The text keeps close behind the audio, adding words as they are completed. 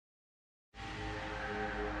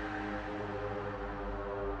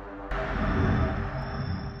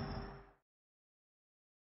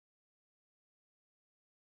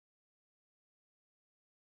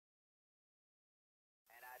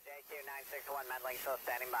961 Medlink still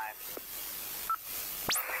standing by.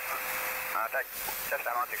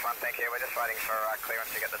 Jetstar 961, thank you. We're just waiting for clearance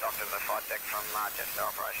to get the doctor to the flight deck from Jetstar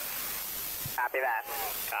operations. Copy that.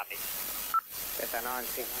 Copy. Jetstar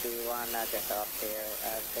 961, Jetstar off here.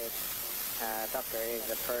 Doctor is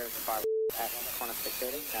approved by Qantas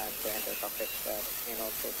security to enter the cockpit in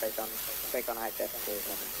order to take on high test.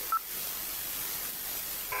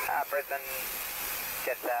 Brisbane,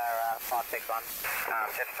 Jetstar 561.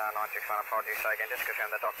 Jetstar 961, apologies. So again, just confirm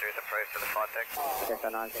the doctor is approved to the flight deck.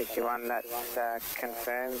 Jetstar 961, that's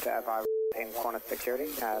confirmed by in Qantas security.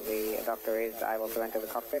 The doctor is able to enter the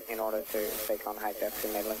cockpit in order to take on high test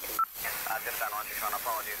in Medlink. Jetstar 961,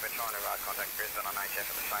 apologies. We're trying to contact Brisbane on HF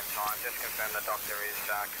at the same time. Just confirm the doctor is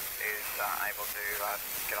able to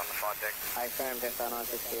get on the flight deck. I confirm Jetstar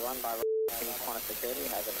 961 by in Qantas security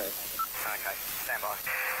has approved. Okay, stand by.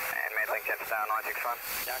 And Medlink, Jetstar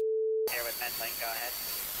 961. Here with Medlink, go ahead.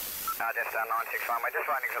 Jetstar 961, we're just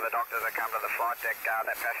waiting for the doctor to come to the flight deck.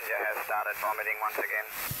 That passenger has started vomiting once again.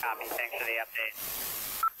 Copy, thanks for the update.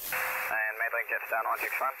 And Medlink, Jetstar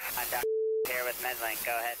 961. Here with Medlink,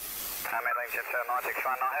 go ahead. Medlink, Jetstar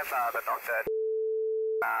 961, I have the doctor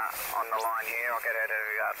on the line here. I'll get her to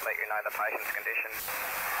let you know the patient's condition.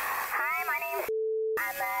 Hi, my name's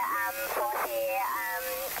I'm a fourth year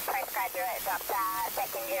postgraduate doctor,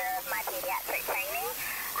 second year of my paediatric training,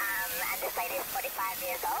 and this lady is 45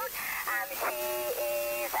 years old. She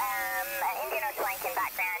is an Indian or Sri Lankan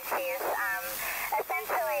background. She's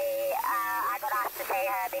essentially, I got asked to see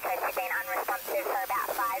her because she's been unresponsive for about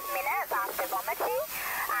 5 minutes after vomiting,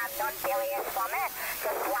 non-bilious vomit,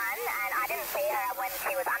 just one, and I didn't see her when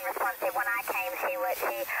she was unresponsive. When I came, she was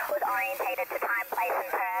orientated to time, place and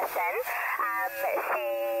person.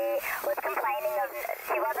 She was complaining of,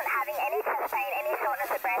 she wasn't having any chest pain, any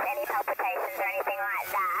shortness of breath, any palpitations or anything like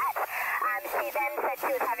that. She then said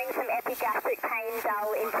she was having some epigastric pain,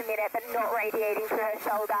 dull, intermittent, but not radiating to her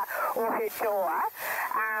shoulder or her jaw.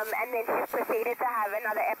 And then she proceeded to have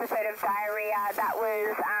another episode of diarrhea that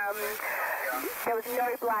was, there was no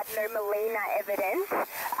blood, no melena evidence.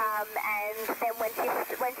 And then when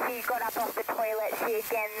she got up off the toilet, she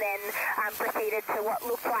again then proceeded to what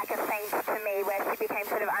looked like a faint to me, where she became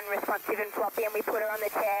sort of unresponsive and floppy, and we put her on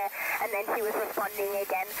the chair, and then she was responding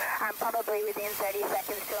again, probably within 30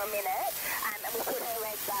 seconds to a minute, and we put her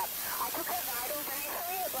legs up. I took her vitals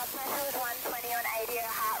initially. Her blood pressure was 120 on 80,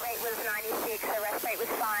 her heart rate was 96, her rest rate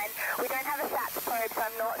was fine. We don't have a SATS probe, so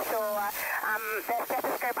I'm not sure. The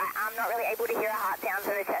stethoscope, I'm not really able to hear her heart sounds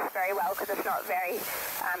in the chest very well because it's not very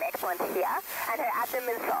excellent to hear, and her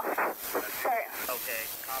abdomen's soft. So, okay,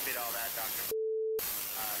 copied all that, doctor.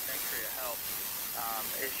 Thanks for your help.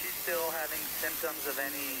 Is she still having symptoms of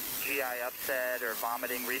any GI upset or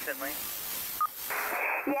vomiting recently?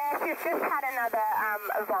 yeah, she's just had another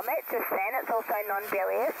vomit just then. It's also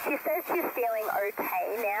non-bilious. She says she's feeling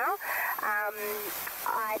okay now.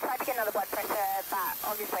 I tried to get another blood pressure, but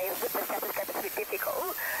obviously with the stethoscope it's a bit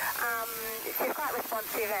difficult. She's quite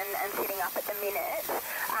responsive and sitting up at the minute.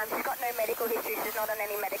 She's got no medical history. She's not on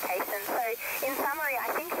any medication. So in summary, I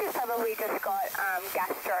think she's probably just got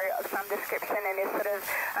gastro of some description and is sort of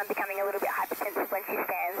becoming a little bit hypertensive when she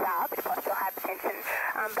stands up. It's postural hypertension.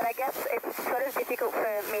 But I guess it's sort of difficult for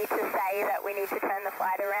me to say that we need to turn the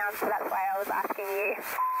flight around, so that's why I was asking you.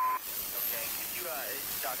 Okay, can you,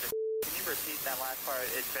 Doctor, can you repeat that last part?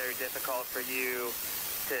 It's very difficult for you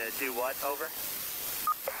to do what, over?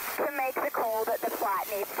 To make the call that the flight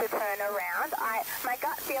needs to turn around. My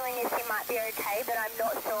gut feeling is she might be okay, but I'm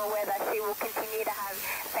not sure whether she will continue to have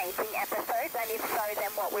fainting episodes, and if so,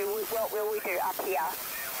 then what will we do up here?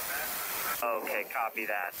 Okay, copy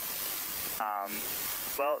that.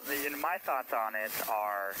 Well, my thoughts on it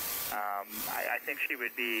are, I think she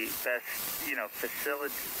would be best,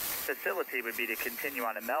 facility would be to continue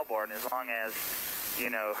on to Melbourne as long as,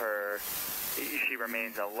 she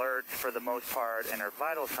remains alert for the most part and her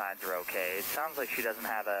vital signs are okay. It sounds like she doesn't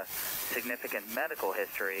have a significant medical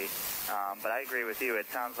history, but I agree with you. It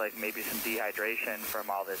sounds like maybe some dehydration from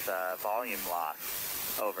all this volume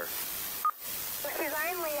loss. Over. She's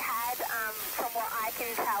only had, from what I can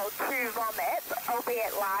tell, 2 vomits, albeit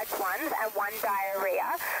large ones, and 1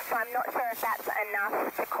 diarrhea. So I'm not sure if that's enough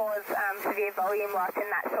to cause severe volume loss in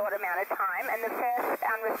that short amount of time. And the first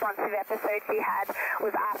unresponsive episode she had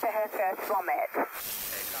was after her first vomit.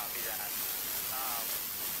 Okay, copy that.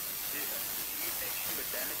 Do you think she would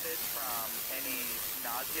benefit from any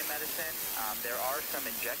nausea medicine? There are some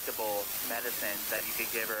injectable medicines that you could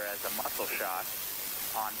give her as a muscle shot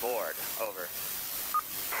on board. Over.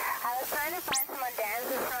 I was trying to find some on Dan's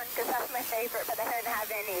front because that's my favourite, but they don't have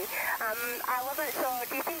any. I wasn't sure.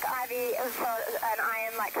 Do you think Ivy, so an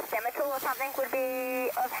iron like Stemetal or something would be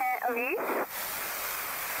of use?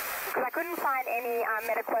 Because I couldn't find any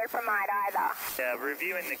metoclopramide either. Yeah,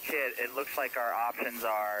 reviewing the kit, it looks like our options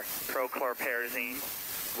are prochlorperazine,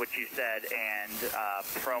 which you said, and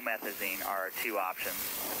promethazine are our two options.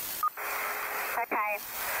 Okay,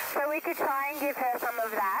 so we could try and give her some of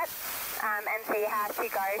that and see how she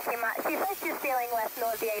goes. She says she's feeling less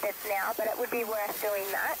nauseated now, but it would be worth doing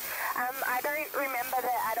that. I don't remember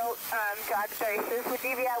the adult drug doses. Would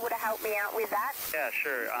you be able to help me out with that? Yeah,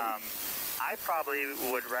 sure. I probably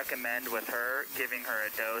would recommend with her giving her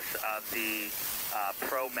a dose of the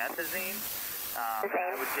promethazine. I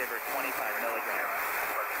would give her 25 milligrams,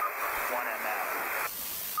 1 ml.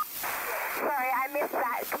 Sorry, I missed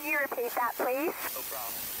that. Can you repeat that, please? No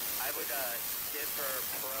problem. I would give her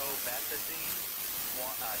promethazine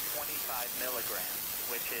 25 milligrams,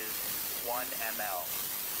 which is 1 ml.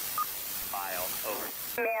 Vial, over.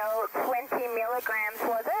 20 milligrams,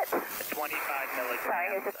 was it? 25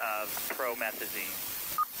 milligrams of promethazine.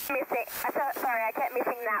 Sorry, I kept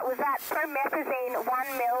missing that. Was that promethazine 1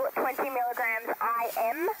 ml, 20 milligrams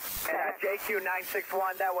IM? And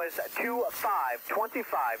JQ961, that was 25,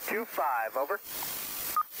 over.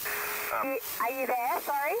 Are you there?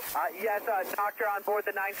 Sorry? Yes, doctor on board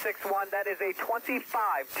the 961, that is a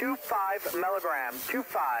 25 milligram,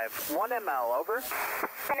 1 ml, over.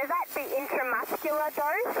 And is that the intramuscular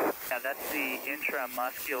dose? Yeah, that's the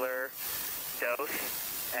intramuscular dose,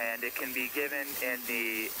 and it can be given in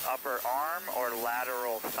the upper arm or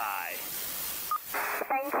lateral thigh.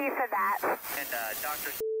 Thank you for that. And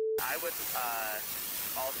Dr. I would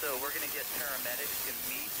also, we're going to get paramedics to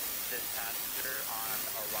meet this passenger on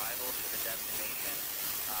arrival to the destination,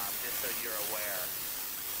 just so you're aware.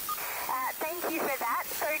 Thank you for that.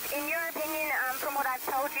 So in your opinion, from what I've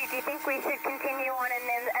told you, do you think we should continue on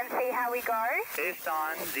and see how we go? Based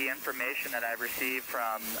on the information that I've received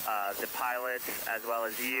from the pilots as well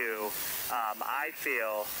as you, I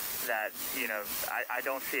feel that, you know, I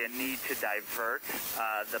don't see a need to divert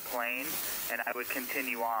the plane, and I would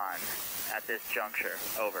continue on at this juncture.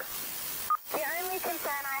 Over. The only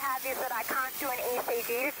concern I have is that I can't do an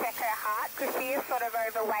ECG to check her heart because she is sort of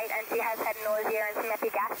overweight and she has had nausea and some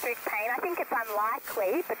epigastric pain. I think it's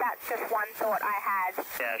unlikely, but that's just one thought I had.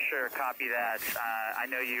 Yeah, sure, copy that.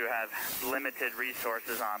 I know you have limited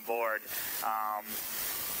resources on board.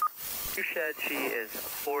 You said she is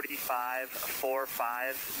 45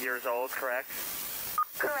 years old, correct?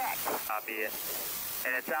 Correct. Copy it.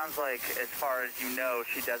 And it sounds like, as far as you know,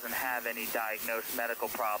 she doesn't have any diagnosed medical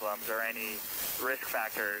problems or any risk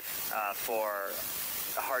factors for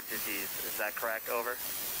heart disease. Is that correct? Over?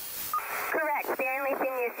 Correct. The only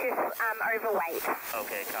thing is she's overweight.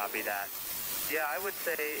 Okay, copy that. Yeah, I would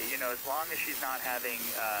say, you know, as long as she's not having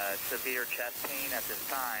severe chest pain at this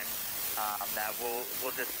time, that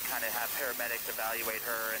we'll just kind of have paramedics evaluate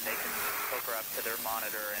her, and they can hook her up to their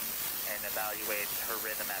monitor and evaluate her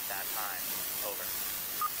rhythm at that time. Over.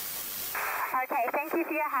 Okay, thank you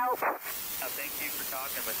for your help. Thank you for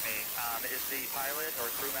talking with me. Is the pilot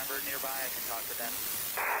or crew member nearby? I can talk to them.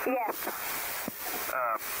 Yes.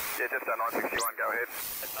 Yeah, Jetstar 961, go ahead.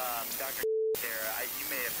 Dr. there, you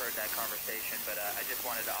may have heard that conversation, but I just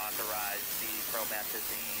wanted to authorize the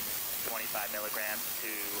promethazine 25 milligrams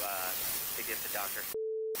to give to Dr.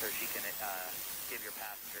 so she can give your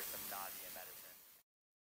passenger some nausea.